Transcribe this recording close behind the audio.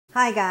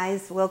Hi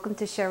guys, welcome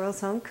to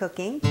Cheryl's Home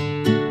Cooking.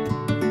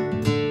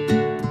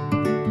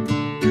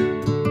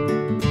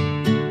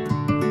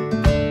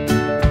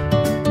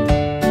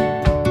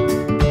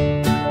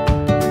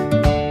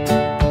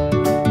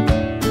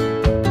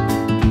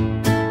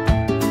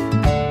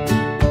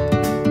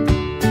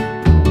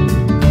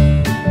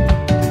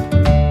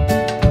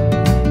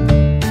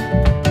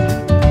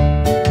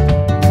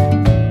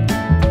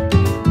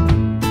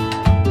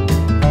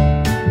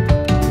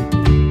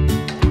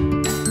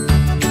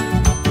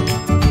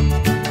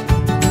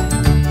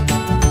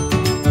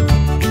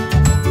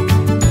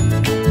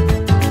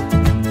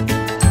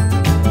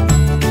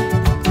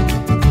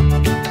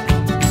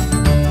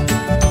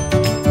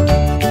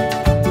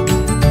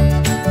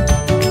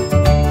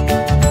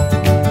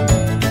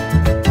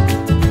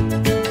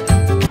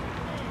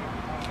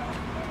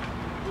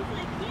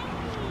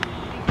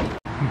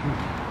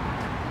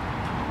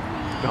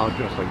 They're all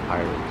dressed like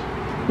pirates.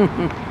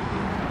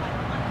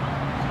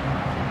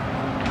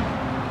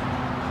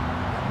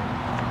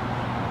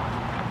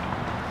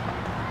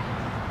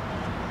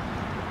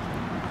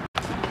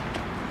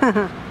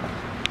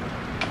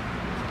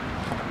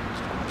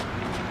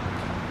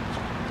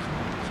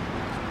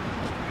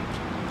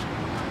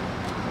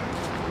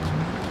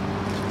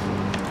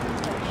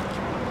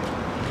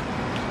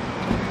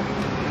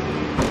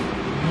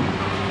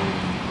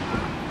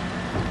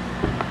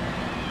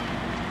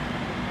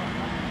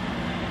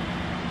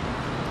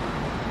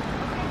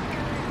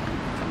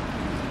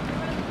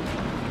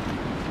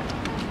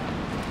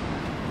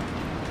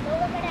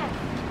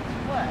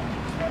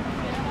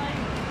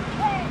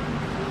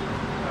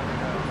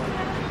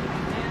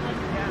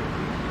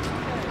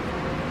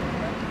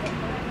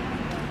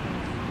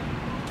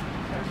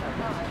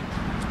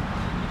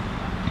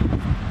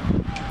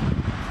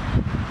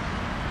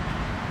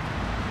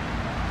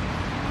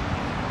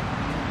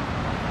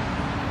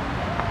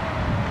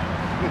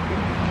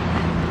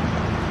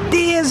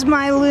 There's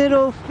my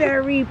little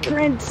fairy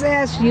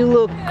princess. You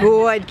look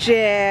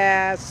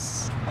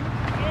gorgeous.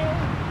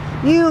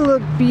 You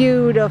look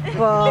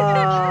beautiful.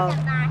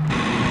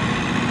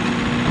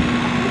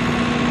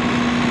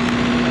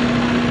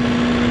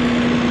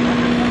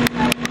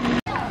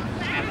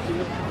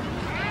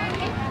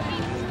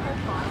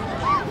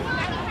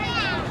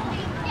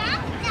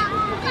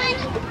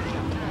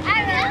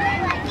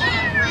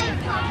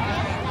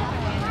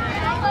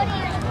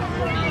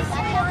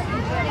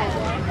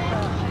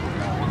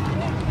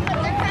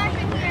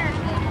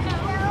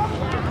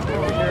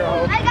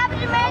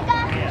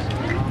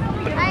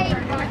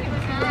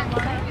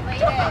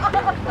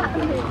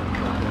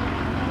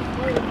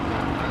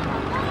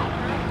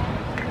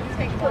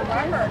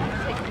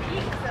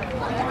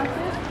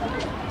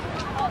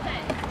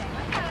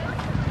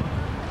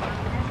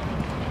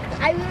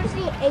 I want to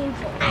see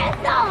Angel. I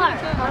saw her.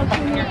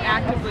 You're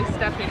actively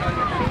stepping on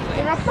your feet.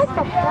 And that's like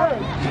the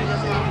bird.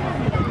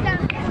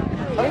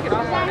 Take it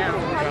off now.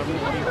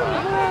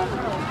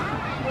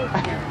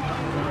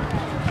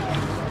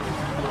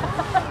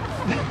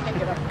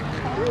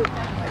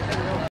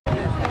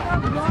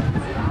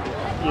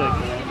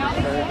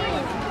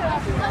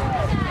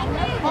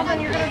 Hold on,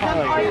 you're going to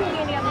dump all your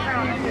candy on the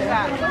ground. Do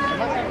that.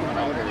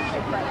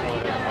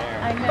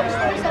 I know.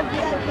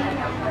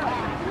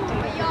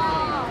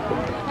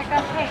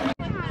 Okay.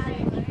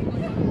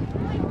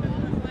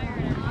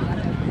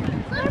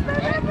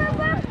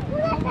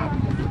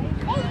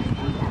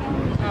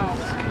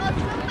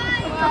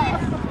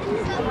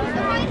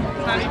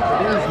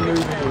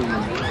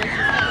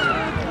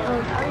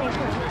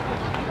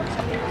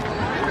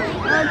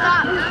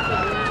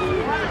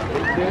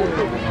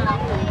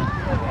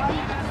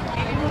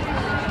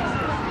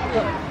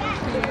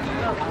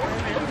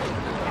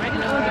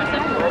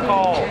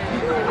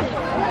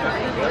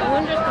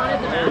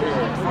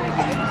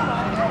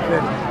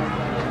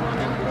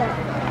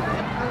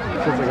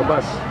 Sounds like a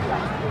bus.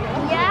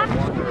 Yeah.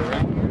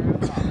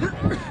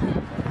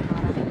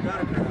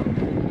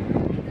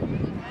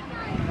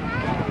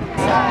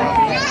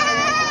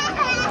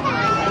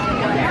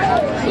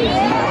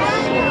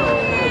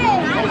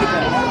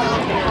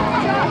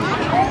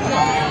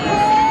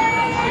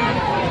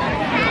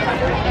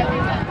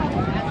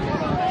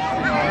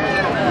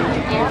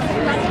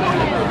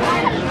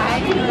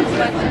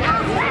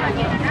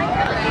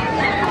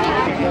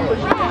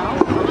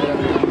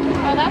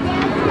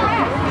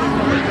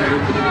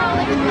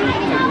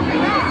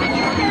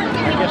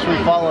 I guess we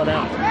followed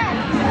out.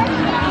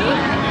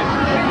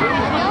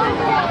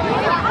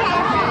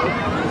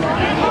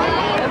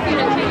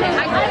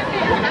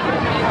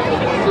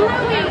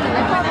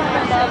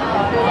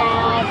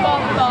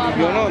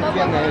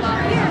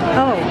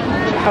 Oh,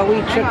 are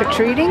we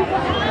trick-or-treating?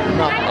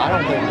 No, I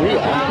don't think we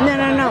are. No,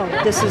 no,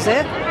 no. This is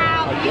it?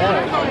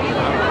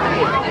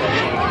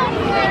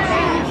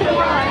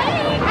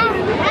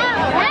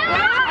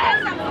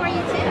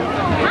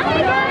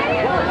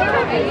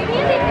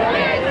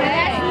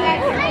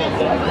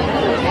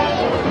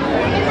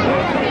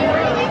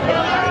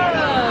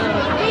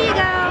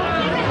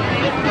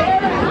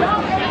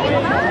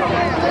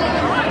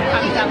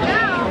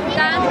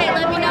 Dante,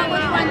 let me know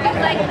which one you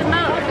like the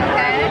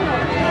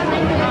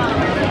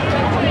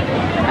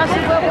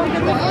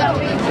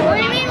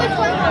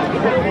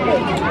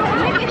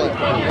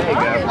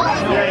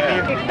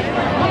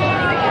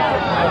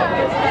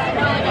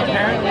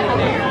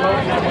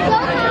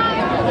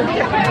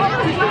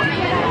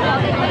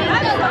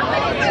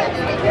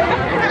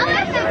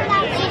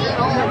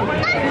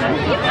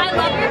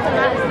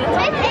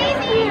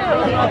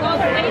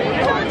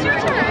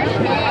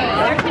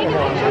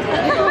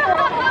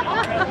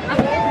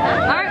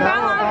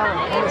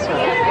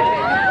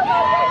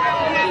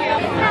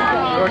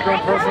your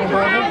own personal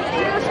Bible?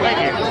 Thank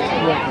you.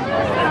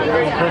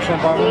 Your own personal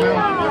Bible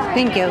now?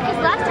 Thank you.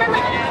 Last time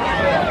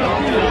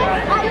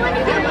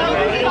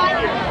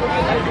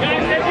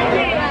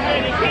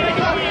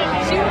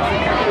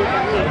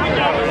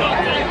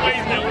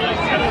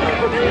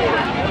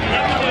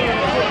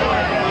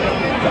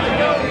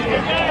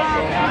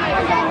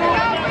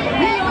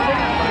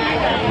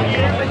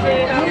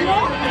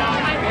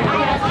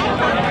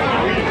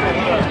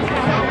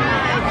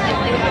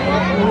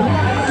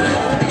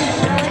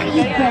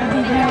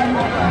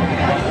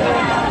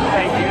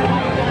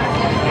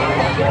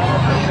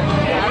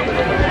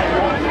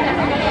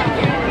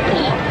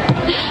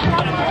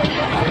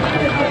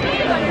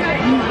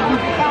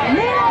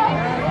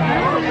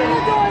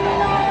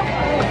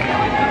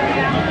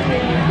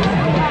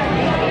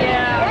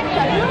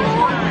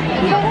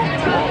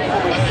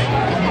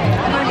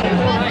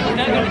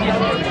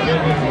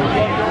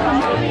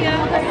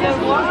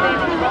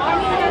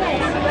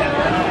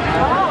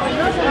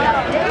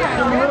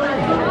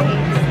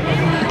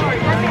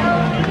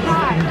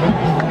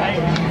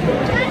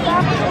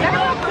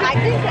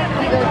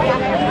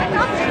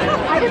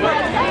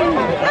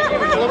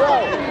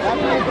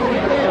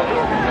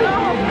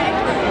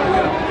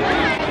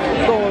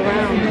Go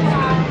around.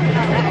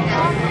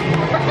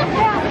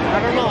 I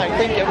don't know. I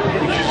think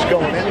everybody's just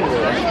going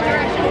anywhere.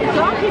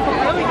 Some people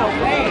really don't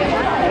pay.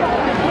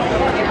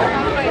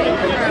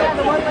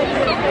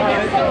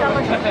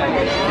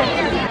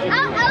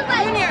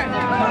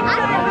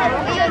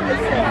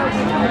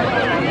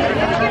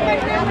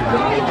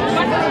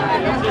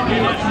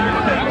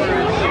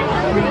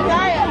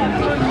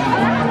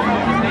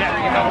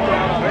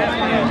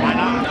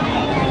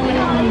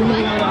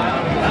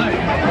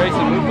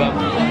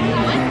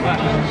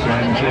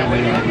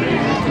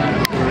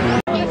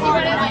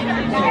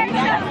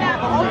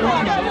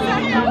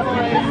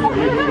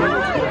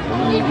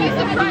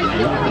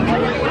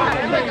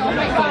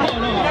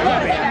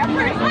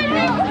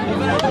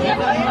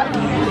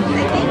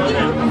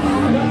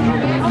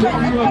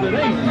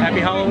 Happy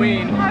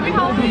Halloween. Happy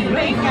Halloween.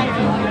 Thank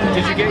you.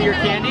 Did you get your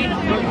candy?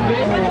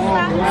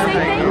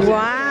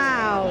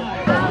 Wow.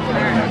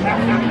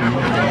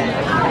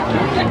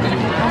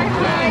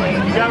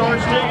 You got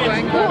orange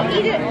chicken? We'll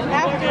eat it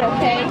after,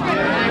 okay?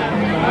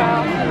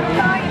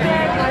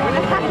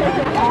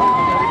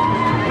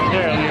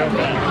 Here, you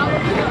okay?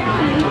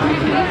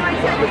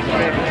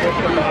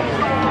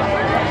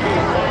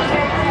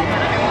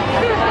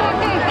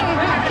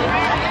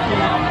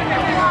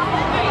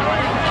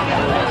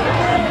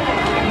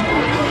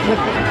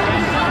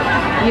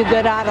 You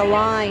got out of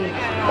line.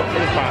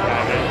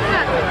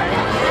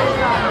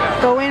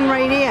 Go in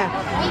right here.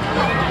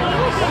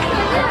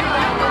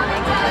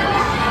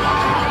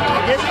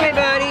 This way,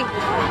 buddy.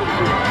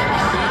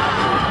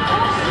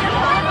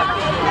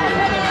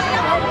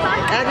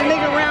 As we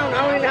make a round, I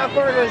don't even know how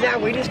far it goes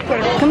out. We just put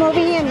it. Come over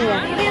here,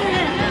 Mia.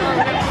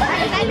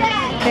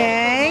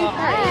 Okay.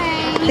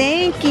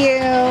 Thank you.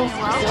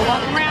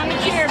 Walk around the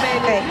chair, baby.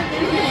 Okay.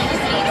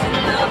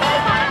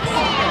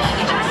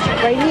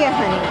 Right here,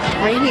 honey.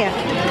 Right here.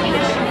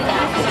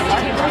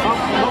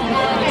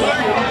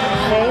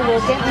 Okay,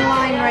 we'll get in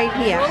line right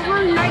here.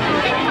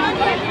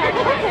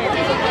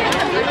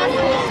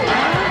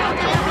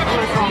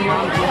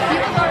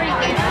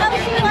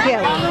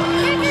 Here.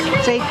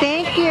 Say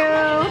thank you.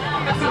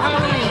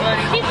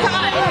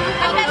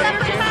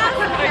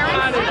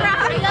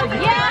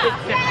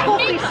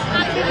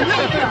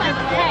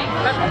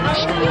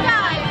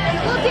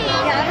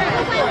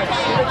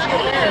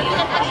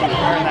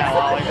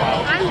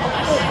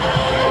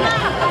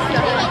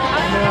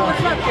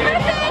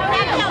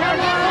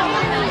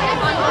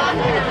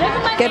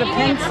 Get a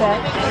pen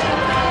set.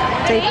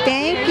 Say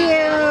thank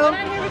you.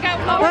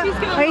 Oh,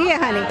 right here,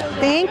 honey.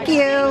 Thank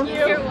you.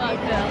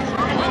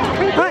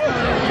 What?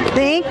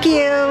 Thank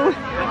you.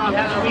 Happy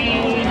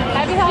Halloween.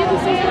 Happy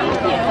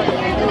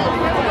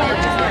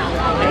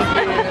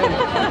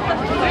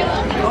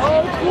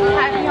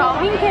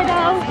Halloween,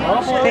 kiddo.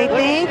 Say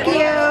thank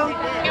you.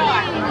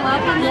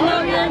 Welcome to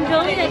Northern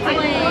Donut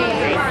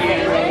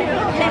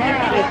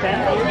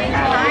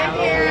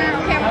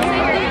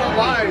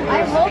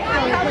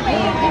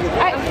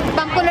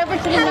Bump one over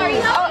to the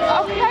north.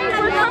 Oh, okay,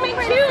 we're coming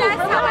too.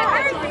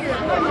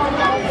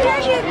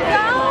 There you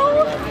go.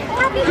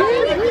 Happy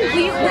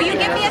Halloween. Will you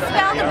give me a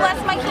spell to bless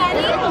my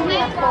candy?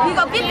 You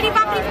go bippity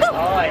boppity boop.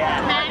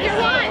 You're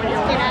one.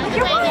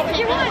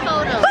 You're one.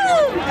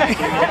 Boom.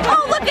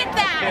 Oh, look at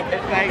that.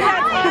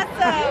 That's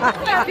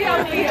awesome. Happy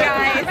Halloween,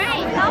 guys.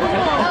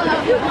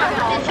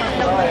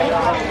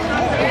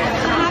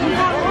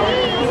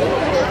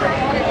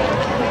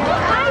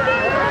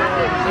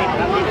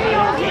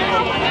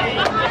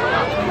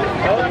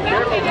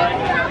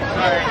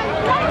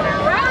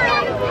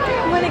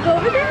 Want to go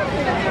over there?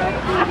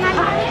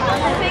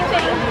 Say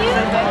thank you.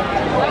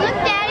 Look,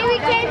 Daddy, we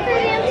came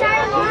through the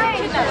entire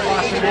line.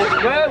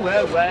 Whoa,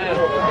 whoa, whoa.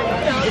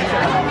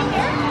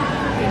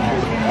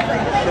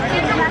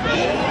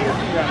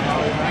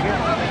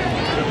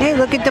 Hey,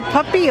 look at the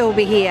puppy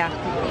over here.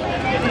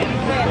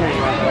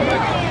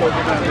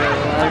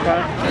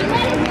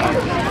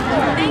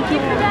 Thank you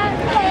for that.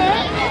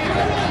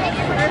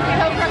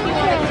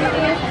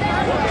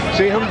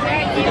 See him?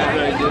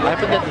 I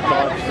forget the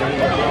dog's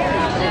name.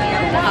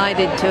 I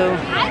did too.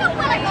 I don't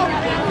want to go.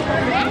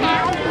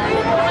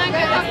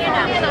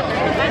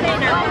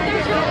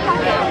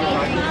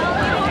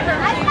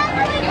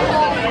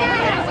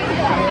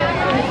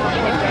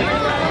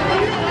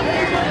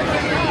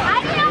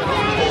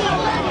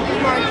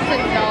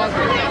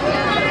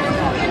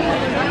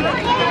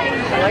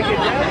 I like it.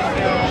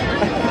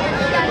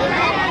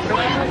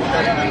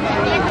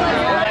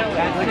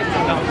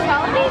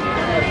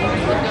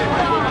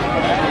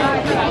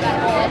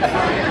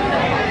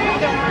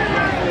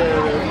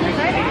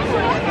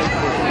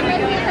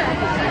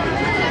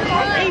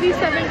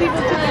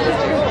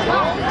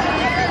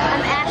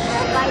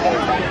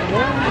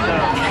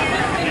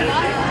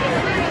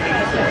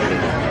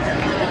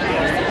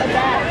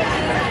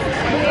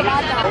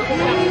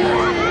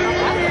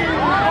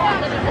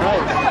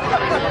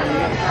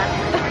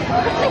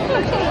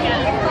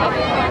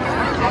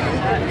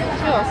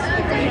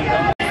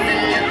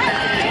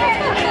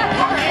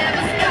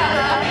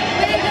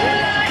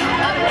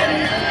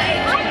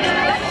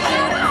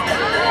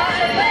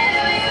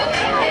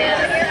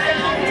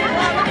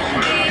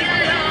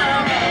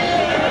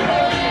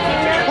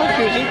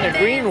 The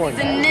green one.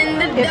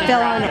 It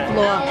fell on the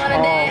floor.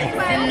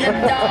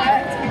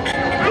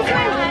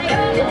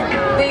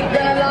 We're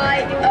gonna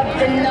light up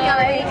the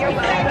night.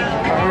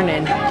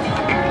 Burning. I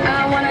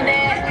wanna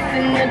dance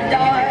in the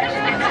dark.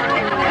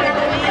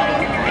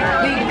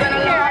 We're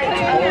gonna light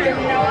up the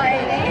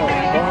night.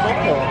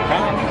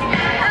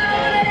 I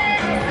wanna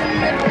dance in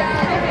the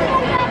dark.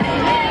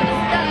 Never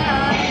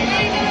stop.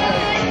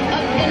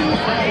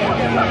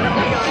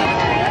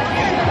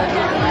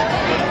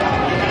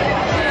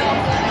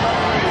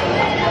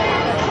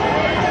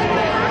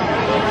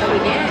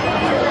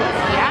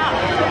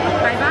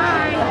 Up the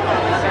night.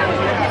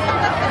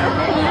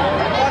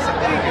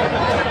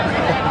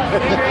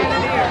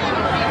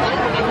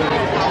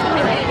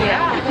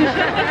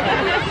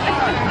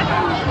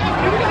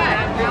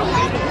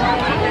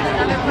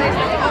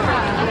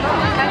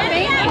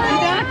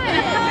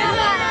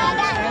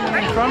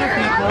 In front of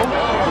people.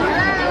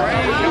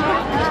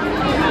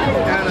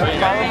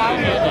 Follow my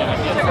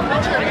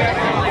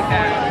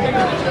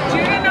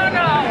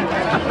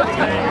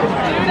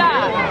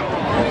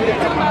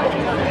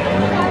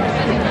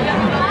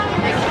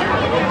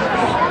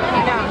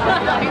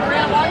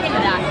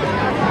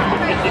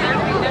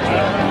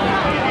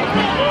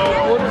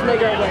We'll just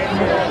make our way.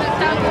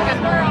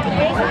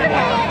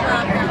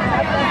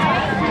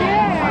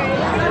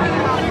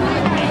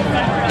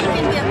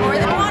 More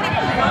than one if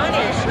you want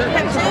it.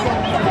 Have two?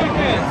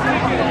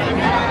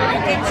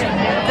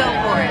 Go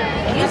for it.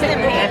 Use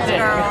them hands,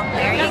 girl.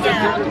 There you go.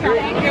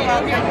 You're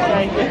welcome.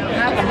 Thank you. You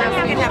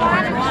can have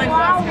more than one.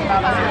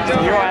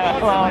 You're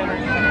welcome.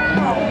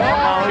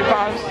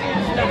 Lollipops.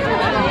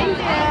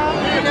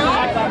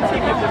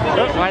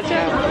 Watch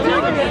out.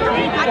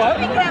 I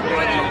think you can have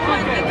more than one.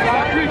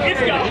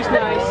 He's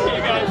nice.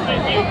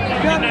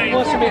 He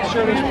wants to make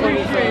sure he's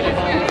pretty fair.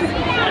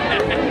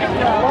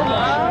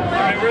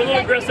 Alright, we're a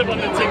little aggressive on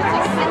the tickets.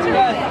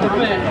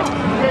 Ready?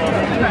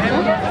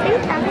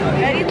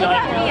 Look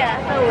at me.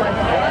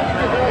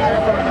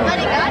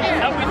 Honey, got it.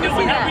 How we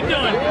doing? How we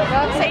doing?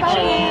 Say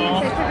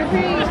cheese.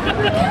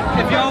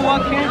 If y'all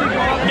want candy, go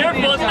out.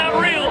 Careful, it's not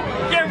real.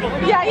 Careful.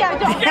 Yeah,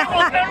 don't.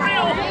 Careful, it's not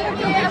real.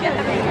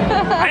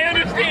 I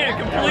understand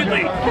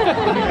completely.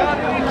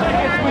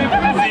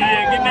 See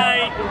ya, good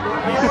night.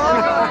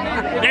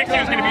 Next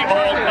year's gonna be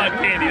all cotton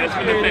candy, that's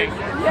what I think.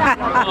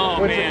 Oh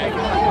man.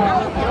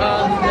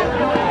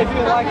 If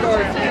you like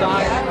our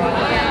design.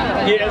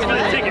 Yeah, it's for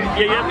the ticket.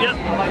 Yeah, yep.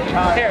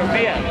 Here,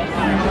 Mia.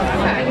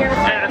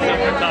 That's what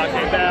we're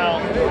talking about.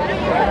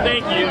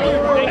 Thank you.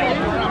 Thank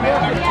you.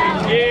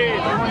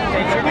 Yeah.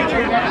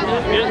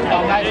 Yes.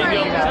 Oh, there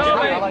you go.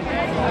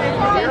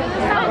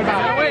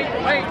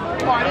 Wait.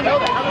 Oh, I didn't know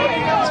that.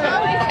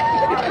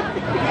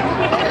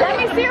 Let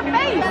me see your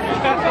face.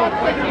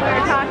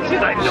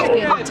 She's like, no.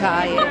 Getting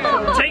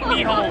tired. Take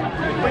me home.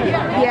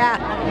 Yeah.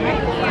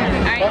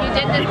 Alright, you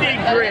did You this. did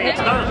great,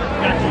 huh?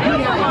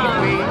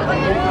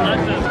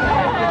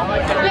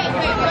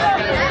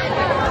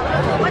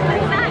 What's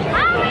inside? Oh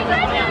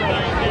my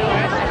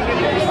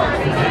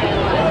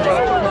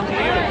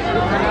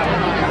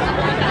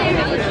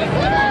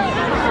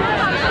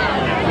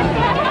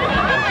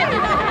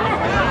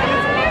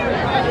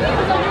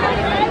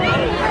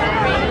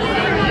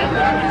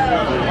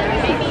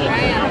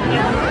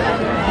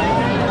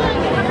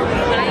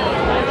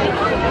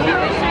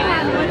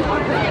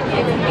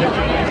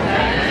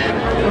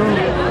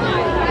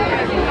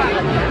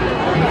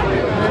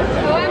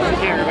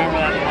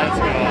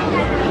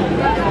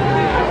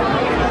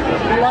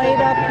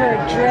Light up her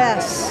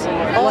dress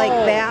like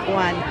that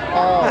one.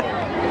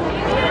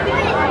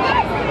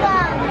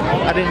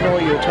 I didn't know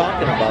what you were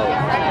talking about.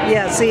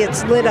 Yeah, see,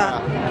 it's lit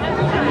up.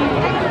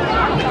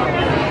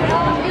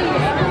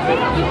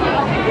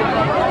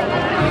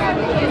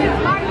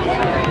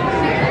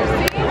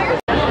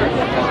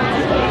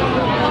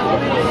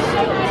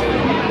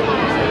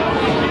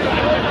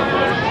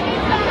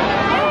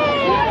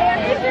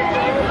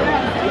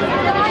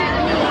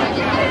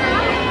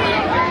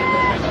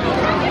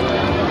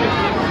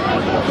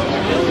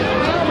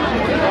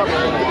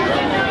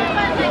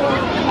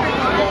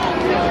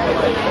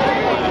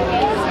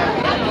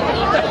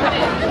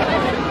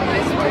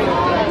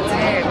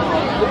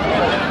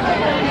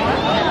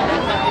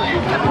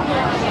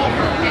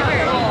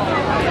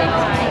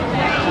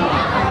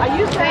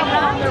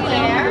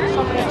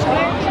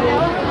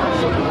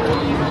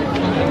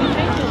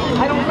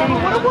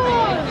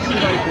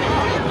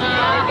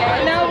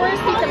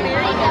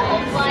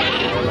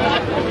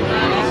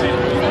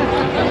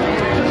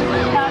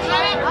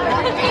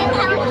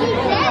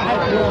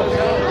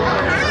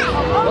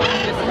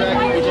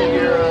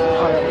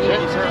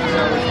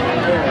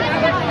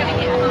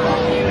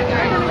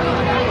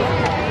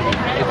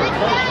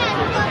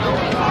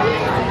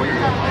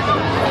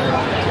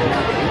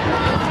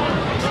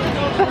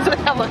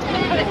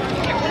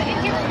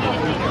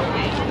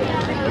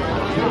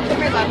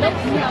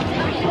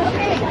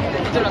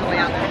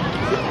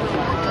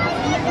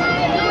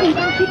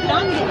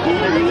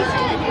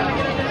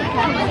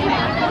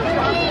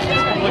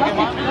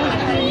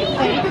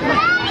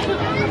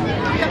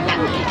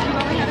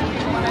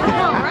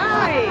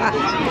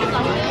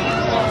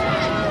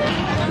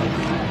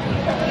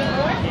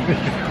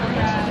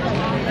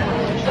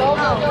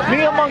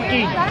 Be a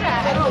monkey.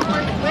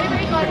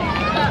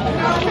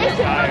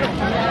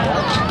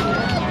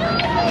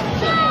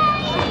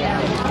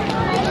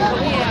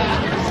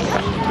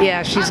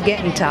 Yeah, she's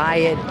getting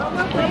tired.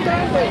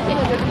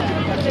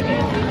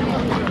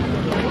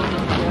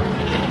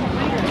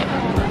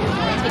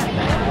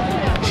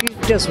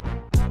 She's just